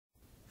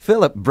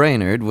Philip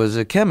Brainerd was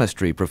a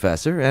chemistry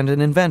professor and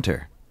an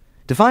inventor.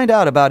 To find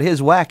out about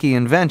his wacky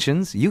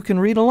inventions, you can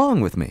read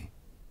along with me.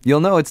 You'll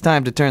know it's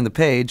time to turn the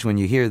page when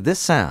you hear this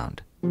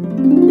sound.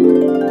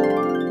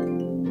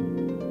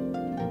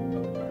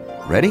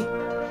 Ready?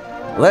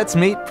 Let's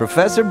meet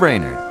Professor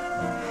Brainerd.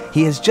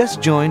 He has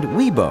just joined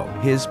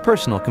Weibo, his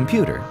personal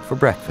computer, for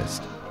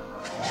breakfast.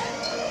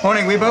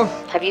 Morning, Weibo.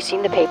 Have you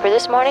seen the paper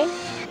this morning?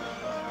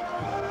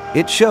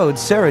 It showed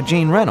Sarah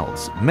Jean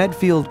Reynolds,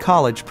 Medfield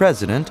College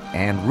president,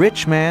 and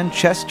rich man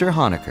Chester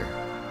Honecker.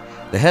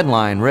 The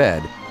headline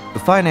read, "The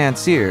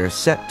financier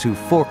set to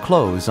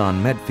foreclose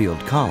on Medfield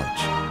College."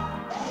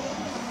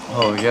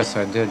 Oh, yes,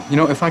 I did. You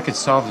know, if I could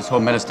solve this whole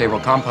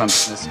metastable compound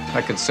business,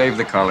 I could save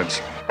the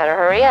college. Better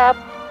hurry up.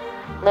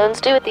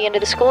 Loans due at the end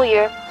of the school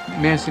year.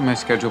 May I see my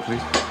schedule,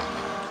 please?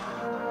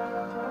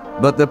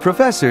 But the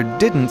professor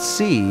didn't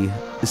see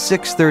the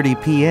 6:30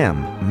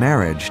 p.m.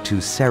 marriage to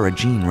Sarah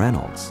Jean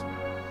Reynolds.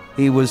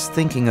 He was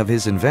thinking of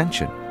his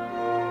invention.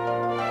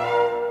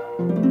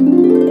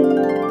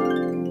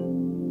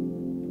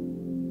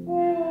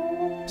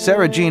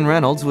 Sarah Jean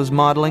Reynolds was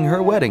modeling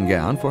her wedding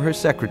gown for her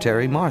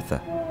secretary,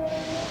 Martha.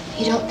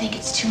 You don't think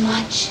it's too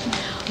much?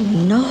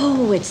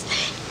 No, it's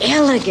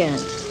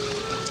elegant.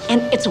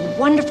 And it's a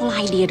wonderful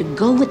idea to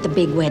go with the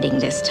big wedding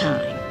this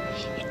time.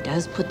 It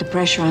does put the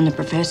pressure on the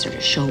professor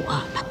to show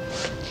up.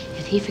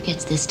 If he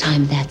forgets this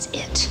time, that's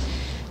it.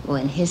 Well,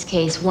 in his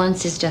case,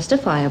 once is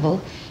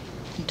justifiable,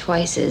 and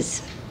twice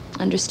is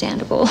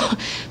understandable,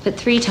 but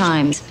 3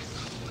 times.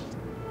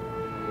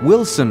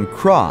 Wilson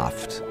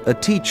Croft, a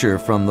teacher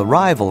from the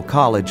rival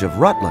college of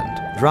Rutland,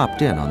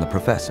 dropped in on the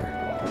professor.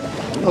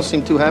 You don't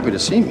seem too happy to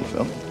see me,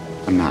 Phil.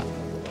 I'm not.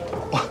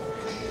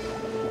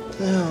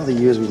 All the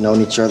years we've known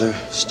each other,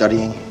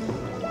 studying,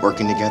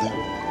 working together.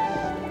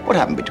 What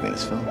happened between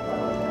us, Phil?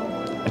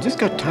 I just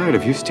got tired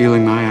of you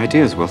stealing my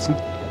ideas, Wilson.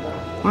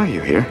 Why are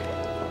you here?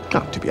 No,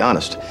 to be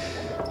honest,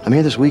 I'm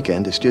here this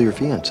weekend to steal your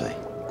fiancée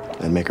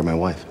and make her my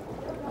wife.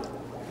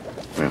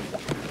 Well,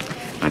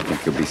 I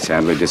think you'll be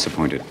sadly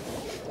disappointed.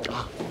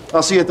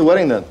 I'll see you at the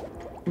wedding, then.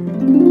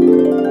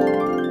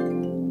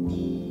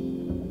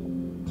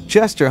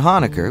 Chester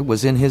Honecker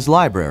was in his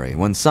library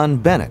when son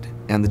Bennett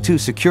and the 2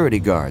 security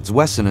guards,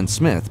 Wesson and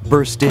Smith,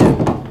 burst in.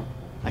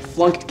 I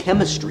flunked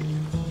chemistry.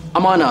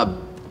 I'm on a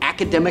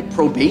academic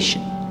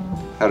probation.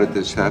 How did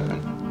this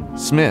happen?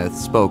 Smith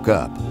spoke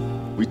up.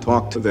 We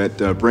talked to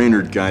that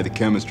Brainerd guy, the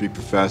chemistry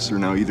professor.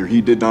 Now, either he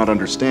did not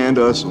understand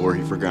us or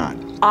he forgot.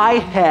 I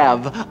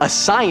have a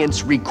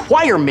science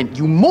requirement,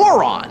 you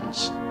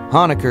morons!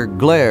 Honecker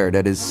glared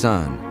at his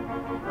son.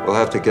 We'll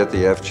have to get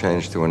the F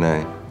changed to an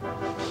A.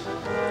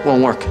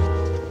 Won't work.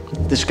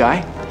 This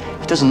guy,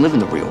 he doesn't live in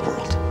the real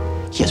world.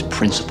 He has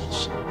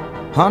principles.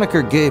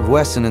 Honecker gave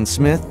Wesson and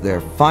Smith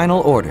their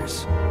final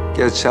orders.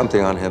 Get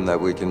something on him that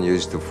we can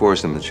use to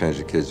force him to change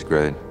the kid's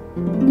grade.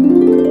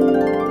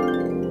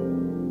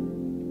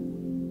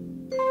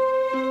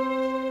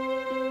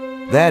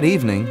 That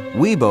evening,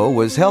 Weibo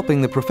was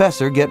helping the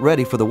professor get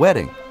ready for the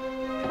wedding.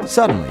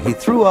 Suddenly, he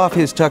threw off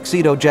his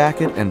tuxedo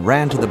jacket and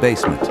ran to the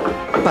basement.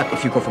 But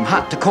if you go from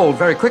hot to cold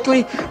very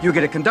quickly, you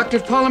get a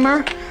conductive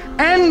polymer,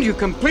 and you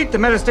complete the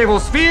metastable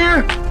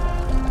sphere.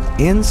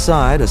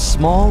 Inside a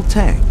small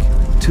tank,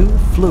 2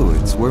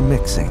 fluids were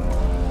mixing.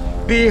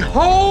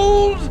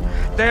 Behold!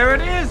 There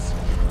it is!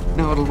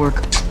 Now it'll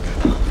work.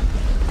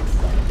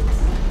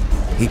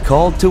 He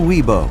called to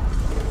Weibo.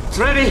 It's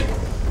ready!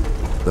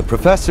 The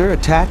professor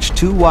attached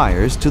 2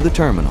 wires to the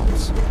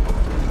terminals.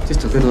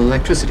 Just a little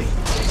electricity.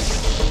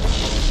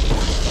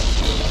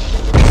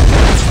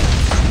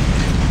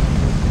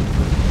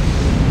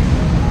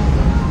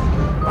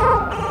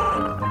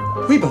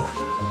 Weibo,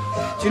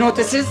 do you know what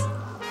this is?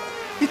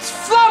 It's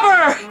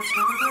Flubber!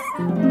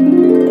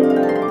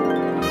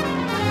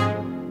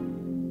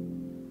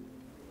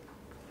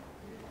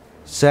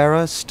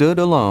 Sarah stood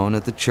alone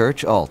at the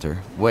church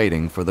altar,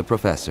 waiting for the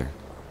professor.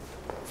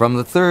 From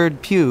the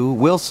 3rd pew,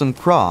 Wilson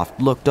Croft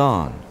looked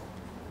on.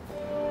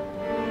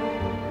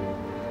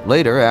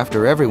 Later,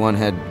 after everyone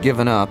had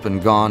given up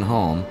and gone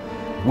home,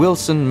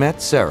 Wilson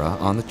met Sarah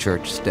on the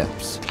church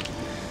steps.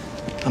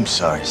 I'm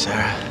sorry,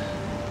 Sarah.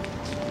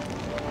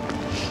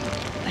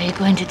 Are you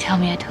going to tell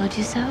me I told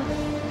you so?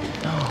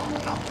 No.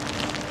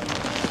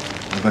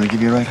 I'm going to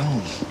give you a ride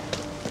home.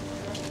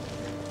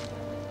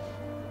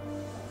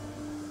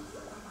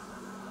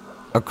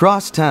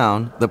 Across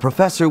town, the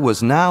professor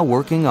was now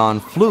working on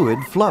fluid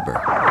flubber.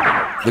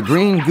 The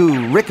green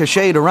goo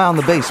ricocheted around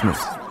the basement,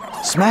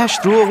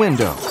 smashed through a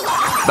window,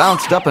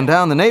 bounced up and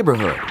down the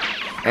neighborhood,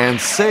 and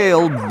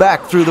sailed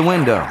back through the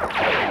window.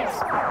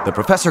 The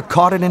professor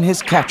caught it in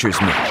his catcher's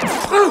mitt.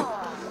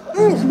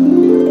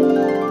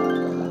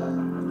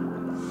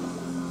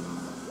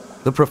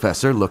 The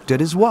professor looked at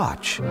his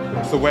watch.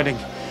 It's the wedding.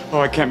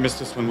 Oh, I can't miss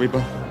this one,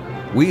 Weibo.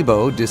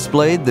 Weibo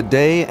displayed the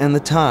day and the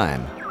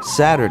time,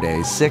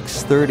 Saturday,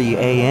 6:30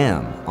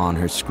 a.m. on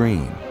her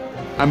screen.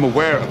 I'm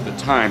aware of the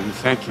time,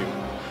 thank you.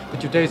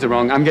 But your days are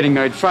wrong. I'm getting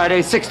married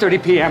Friday, 6:30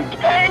 p.m.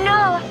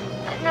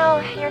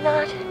 No, you're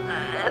not.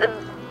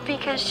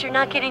 Because you're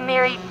not getting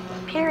married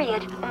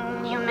period.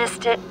 You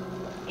missed it.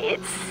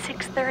 It's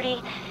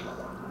 6:30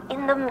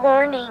 in the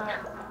morning.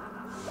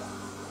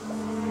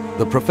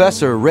 The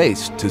professor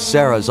raced to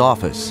Sarah's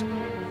office.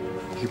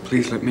 Will you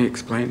please let me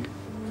explain?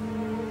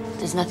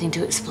 There's nothing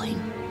to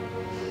explain.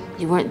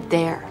 You weren't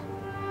there.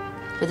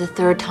 For the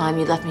third time,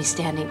 you left me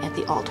standing at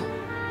the altar.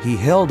 He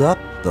held up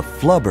the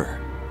flubber.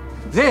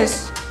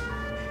 This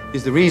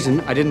is the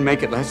reason I didn't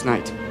make it last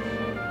night.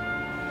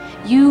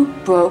 You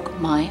broke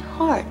my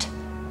heart.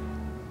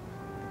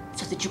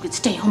 So that you could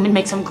stay home and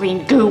make some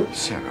green goo.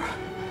 Sarah,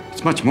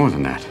 it's much more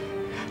than that.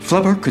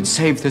 Flubber could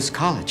save this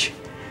college.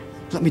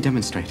 Let me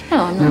demonstrate.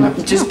 No, no.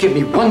 Just give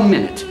me 1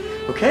 minute,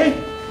 okay?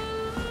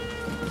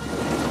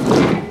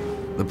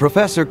 The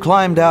professor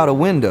climbed out a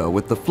window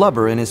with the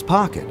flubber in his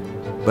pocket,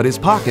 but his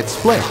pocket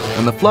split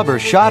and the flubber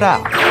shot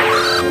out.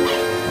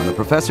 When the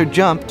professor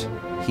jumped,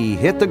 he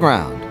hit the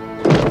ground.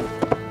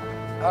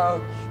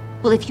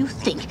 Well, if you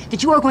think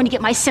that you are going to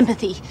get my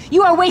sympathy,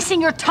 you are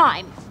wasting your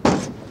time.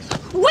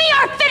 We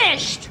are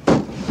finished!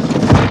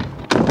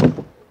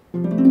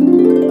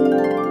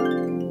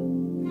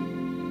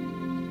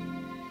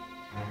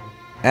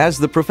 As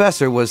the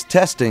professor was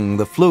testing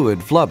the fluid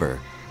flubber,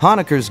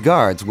 Honecker's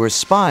guards were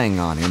spying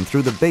on him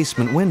through the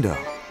basement window.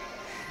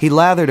 He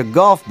lathered a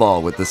golf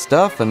ball with the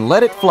stuff and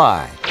let it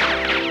fly.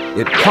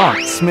 It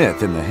conked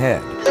Smith in the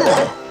head.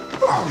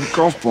 Oh, the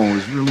golf ball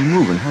is really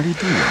moving. How do you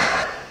do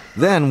that?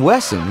 Then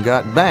Wesson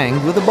got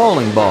banged with a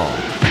bowling ball.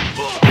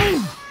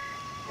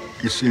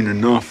 You seen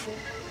enough?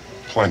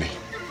 Plenty.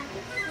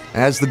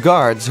 As the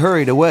guards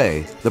hurried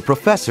away, the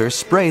professor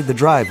sprayed the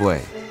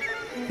driveway.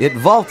 It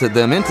vaulted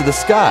them into the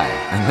sky,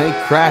 and they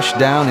crashed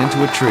down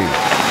into a tree.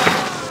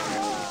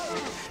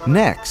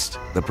 Next,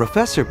 the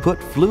professor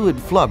put fluid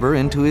flubber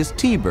into his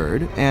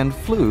T-bird and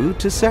flew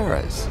to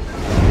Sarah's.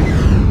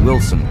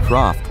 Wilson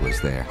Croft was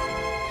there.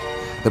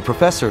 The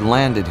professor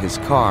landed his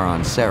car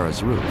on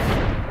Sarah's roof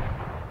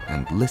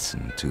and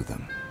listened to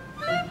them.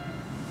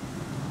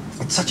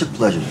 It's such a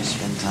pleasure to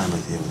spend time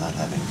with you without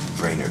having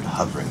Brainerd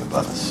hovering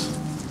above us.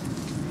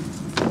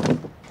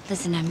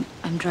 Listen,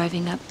 I'm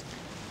driving up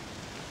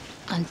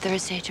on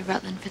Thursday to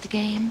Rutland for the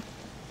game.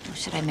 Or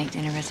should I make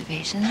dinner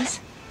reservations?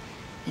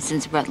 And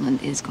since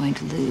Rutland is going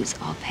to lose,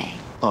 I'll pay.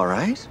 All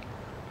right.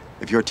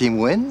 If your team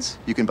wins,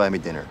 you can buy me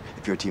dinner.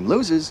 If your team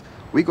loses,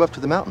 we go up to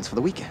the mountains for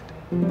the weekend.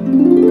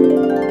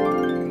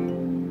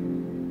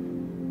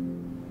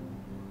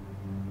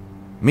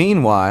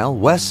 Meanwhile,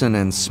 Wesson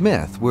and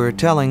Smith were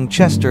telling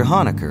Chester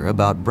Honecker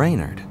about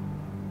Brainerd.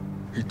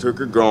 He took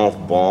a golf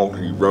ball,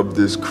 he rubbed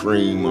this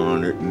cream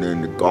on it, and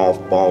then the golf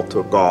ball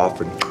took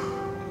off and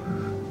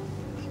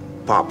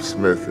popped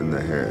Smith in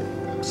the head.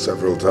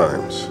 Several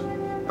times.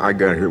 I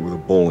got hit with a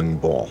bowling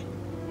ball.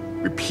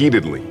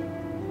 Repeatedly.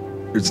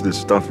 It's the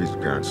stuff he's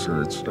got,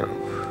 sir. It's stuff.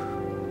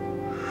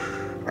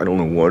 I don't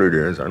know what it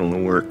is. I don't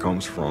know where it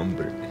comes from,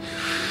 but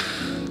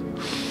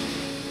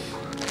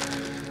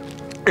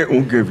it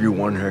will give you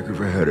one heck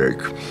of a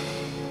headache.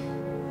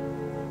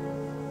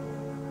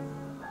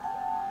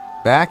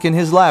 Back in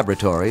his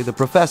laboratory, the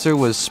professor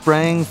was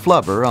spraying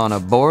flubber on a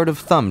board of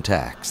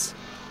thumbtacks.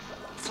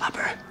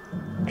 Flubber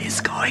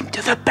is going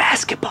to the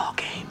basketball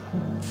game.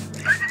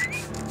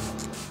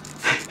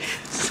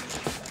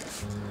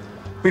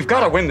 We've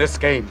got to win this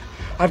game.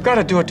 I've got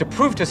to do it to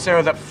prove to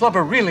Sarah that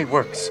flubber really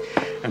works.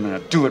 I'm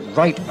going to do it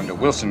right under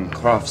Wilson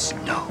Croft's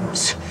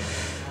nose.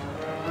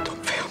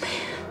 Don't fail me.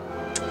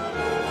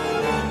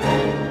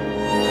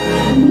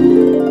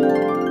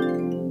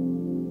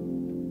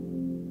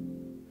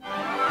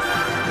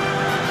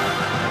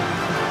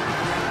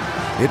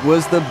 It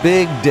was the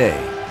big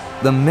day.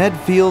 The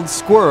Medfield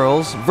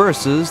Squirrels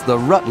versus the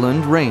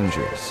Rutland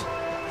Rangers.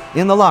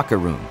 In the locker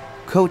room,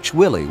 Coach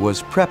Willie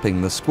was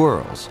prepping the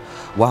Squirrels,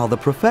 while the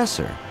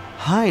professor,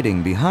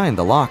 hiding behind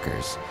the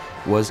lockers,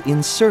 was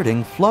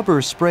inserting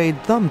flubber-sprayed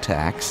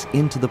thumbtacks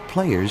into the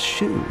players'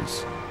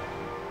 shoes.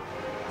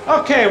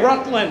 Okay,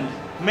 Rutland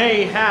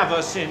may have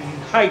us in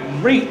height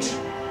and reach,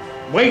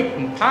 weight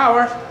and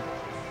power,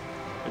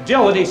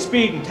 agility,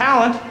 speed, and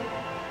talent.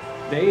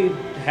 They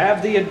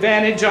have the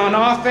advantage on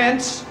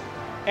offense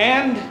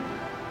and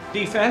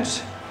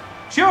defense.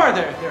 Sure,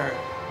 they're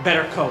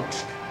better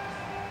coached,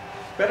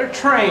 better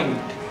trained,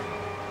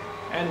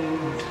 and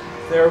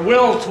their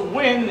will to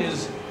win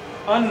is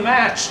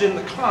unmatched in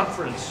the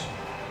conference.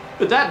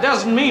 But that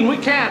doesn't mean we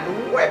can't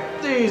whip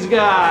these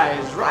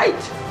guys, right?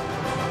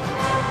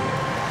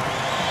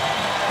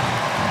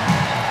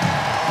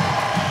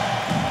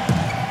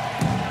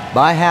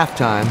 By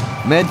halftime,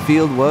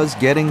 Medfield was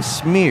getting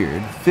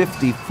smeared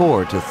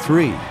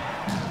 54-3.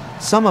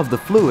 Some of the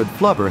fluid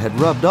flubber had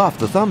rubbed off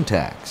the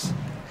thumbtacks.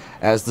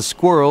 As the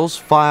Squirrels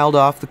filed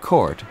off the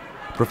court,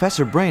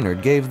 Professor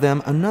Brainerd gave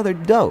them another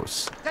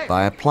dose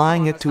by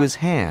applying it to his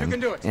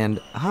hand and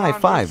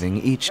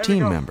high-fiving each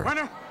team member.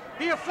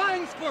 Be a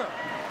flying squirrel.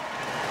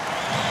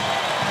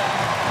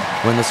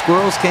 When the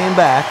Squirrels came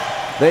back,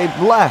 they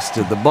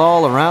blasted the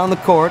ball around the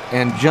court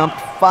and jumped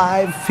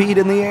 5 feet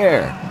in the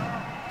air.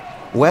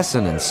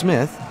 Wesson and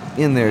Smith,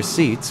 in their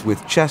seats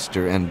with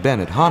Chester and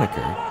Bennett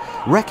Honecker,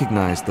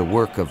 recognized the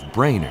work of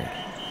Brainerd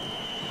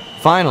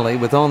Finally,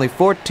 with only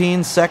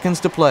 14 seconds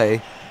to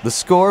play, the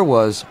score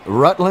was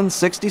Rutland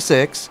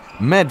 66,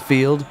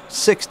 Medfield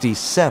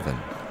 67.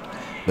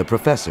 The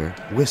professor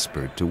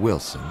whispered to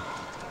Wilson.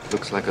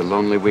 Looks like a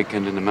lonely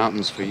weekend in the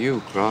mountains for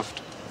you,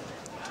 Croft.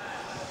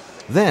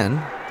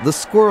 Then, the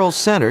squirrel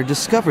center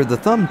discovered the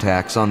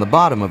thumbtacks on the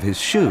bottom of his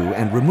shoe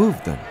and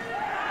removed them.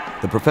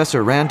 The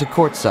professor ran to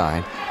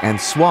courtside and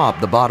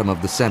swabbed the bottom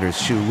of the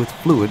center's shoe with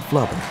fluid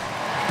flubber.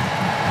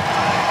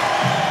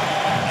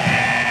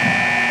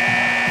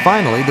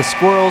 Finally, the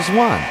squirrels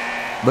won.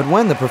 But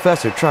when the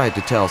professor tried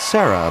to tell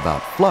Sarah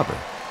about Flubber,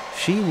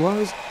 she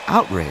was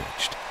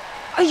outraged.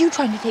 Are you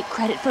trying to take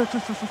credit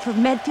for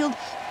Medfield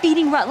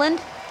beating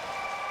Rutland?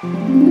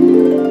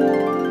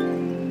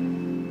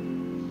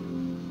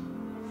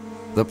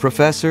 The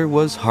professor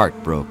was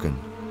heartbroken.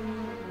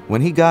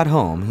 When he got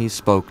home, he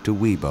spoke to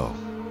Weebo.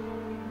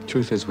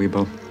 Truth is,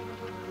 Weebo,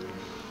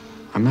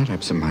 I'm not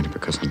absent-minded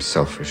because I'm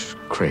selfish,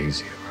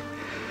 crazy,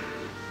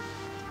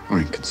 or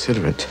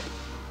inconsiderate.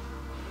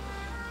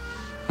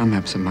 I'm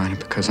absent-minded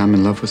because I'm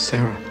in love with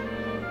Sarah.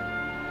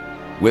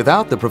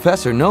 Without the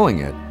professor knowing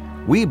it,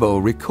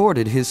 Weebo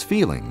recorded his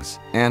feelings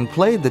and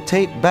played the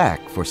tape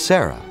back for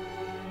Sarah.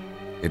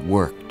 It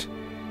worked.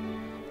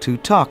 To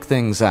talk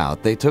things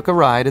out, they took a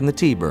ride in the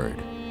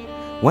T-Bird.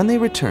 When they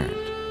returned,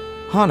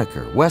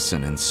 Honecker,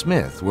 Wesson, and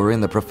Smith were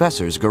in the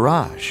professor's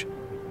garage.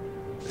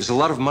 There's a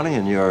lot of money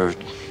in your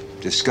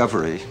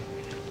discovery.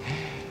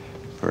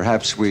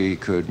 Perhaps we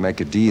could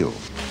make a deal.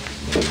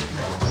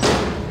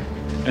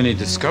 Any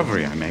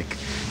discovery I make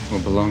will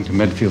belong to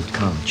Medfield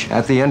College.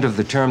 At the end of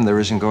the term, there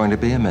isn't going to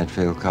be a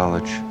Medfield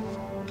College.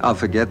 I'll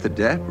forget the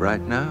debt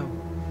right now.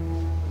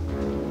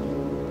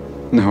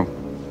 No,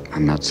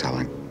 I'm not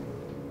selling.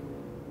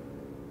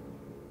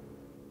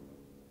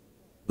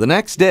 The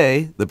next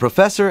day, the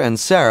professor and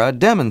Sarah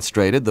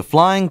demonstrated the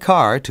flying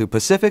car to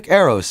Pacific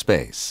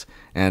Aerospace,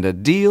 and a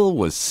deal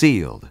was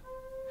sealed.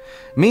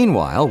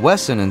 Meanwhile,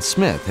 Wesson and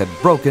Smith had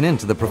broken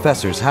into the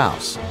professor's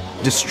house,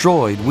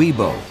 destroyed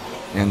Weebo,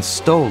 and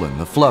stolen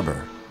the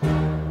flubber.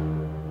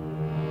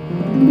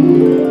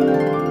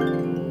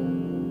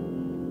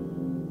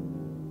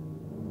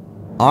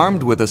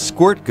 Armed with a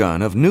squirt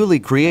gun of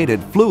newly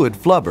created fluid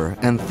flubber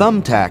and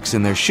thumbtacks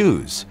in their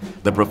shoes,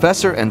 the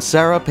professor and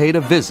Sarah paid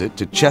a visit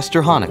to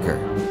Chester Honecker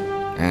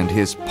and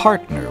his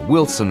partner,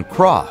 Wilson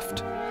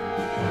Croft.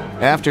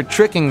 After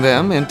tricking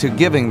them into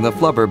giving the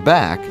flubber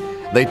back,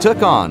 they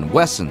took on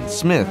Wesson,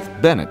 Smith,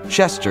 Bennett,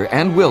 Chester,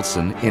 and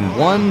Wilson in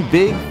one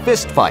big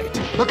fist fight.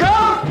 Look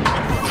out!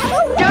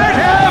 Get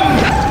him!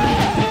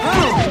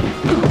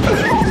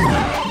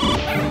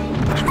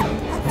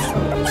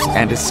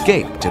 And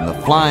escaped in the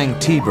flying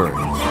T-Bird.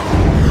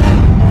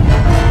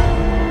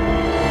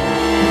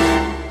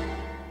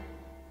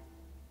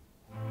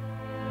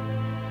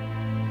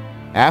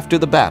 After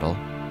the battle,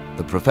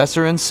 the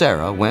professor and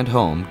Sarah went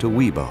home to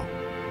Weebo.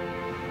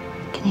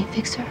 Can you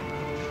fix her?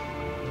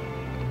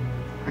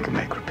 I can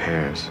make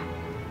repairs.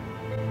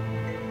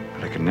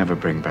 But I could never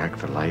bring back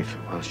the life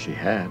well she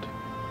had.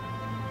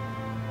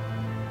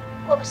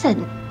 What was that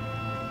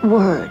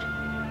word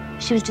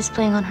she was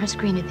displaying on her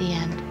screen at the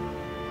end?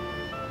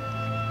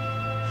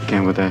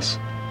 Began with S.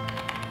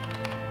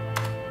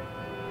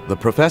 The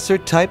professor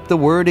typed the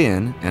word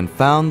in and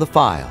found the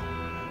file.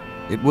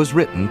 It was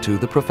written to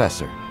the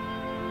professor.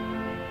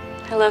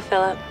 Hello,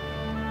 Philip.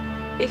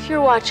 If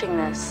you're watching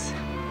this,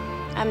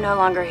 I'm no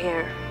longer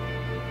here.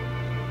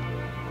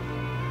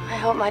 I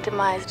hope my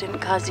demise didn't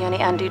cause you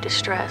any undue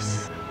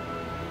distress.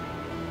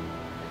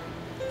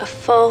 A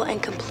full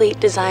and complete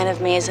design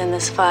of me is in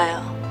this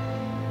file.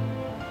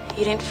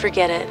 You didn't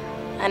forget it.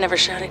 I never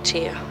showed it to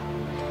you.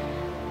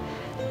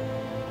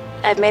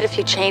 I've made a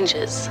few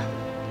changes.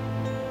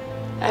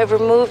 I've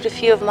removed a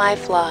few of my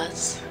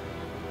flaws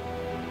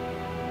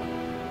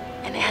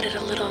and added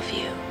a little of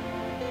you.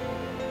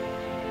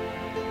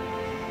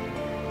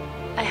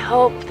 I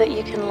hope that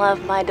you can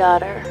love my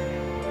daughter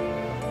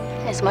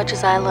as much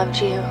as I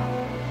loved you.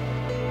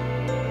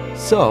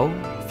 So,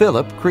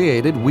 Philip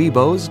created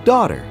Weebo's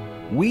daughter,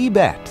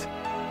 Weebette.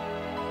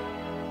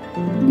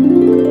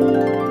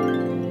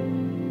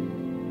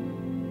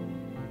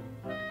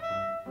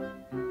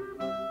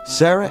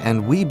 Sarah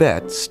and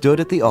Weebette stood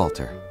at the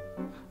altar.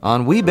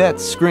 On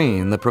Weebette's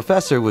screen, the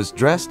professor was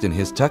dressed in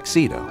his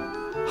tuxedo,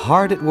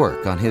 hard at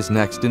work on his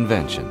next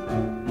invention.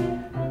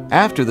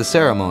 After the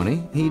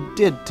ceremony, he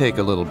did take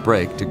a little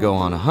break to go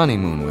on a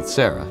honeymoon with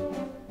Sarah.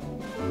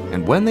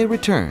 And when they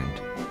returned,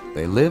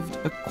 they lived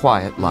a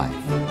quiet life.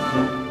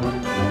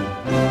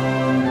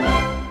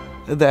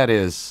 That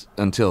is,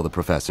 until the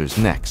professor's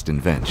next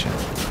invention.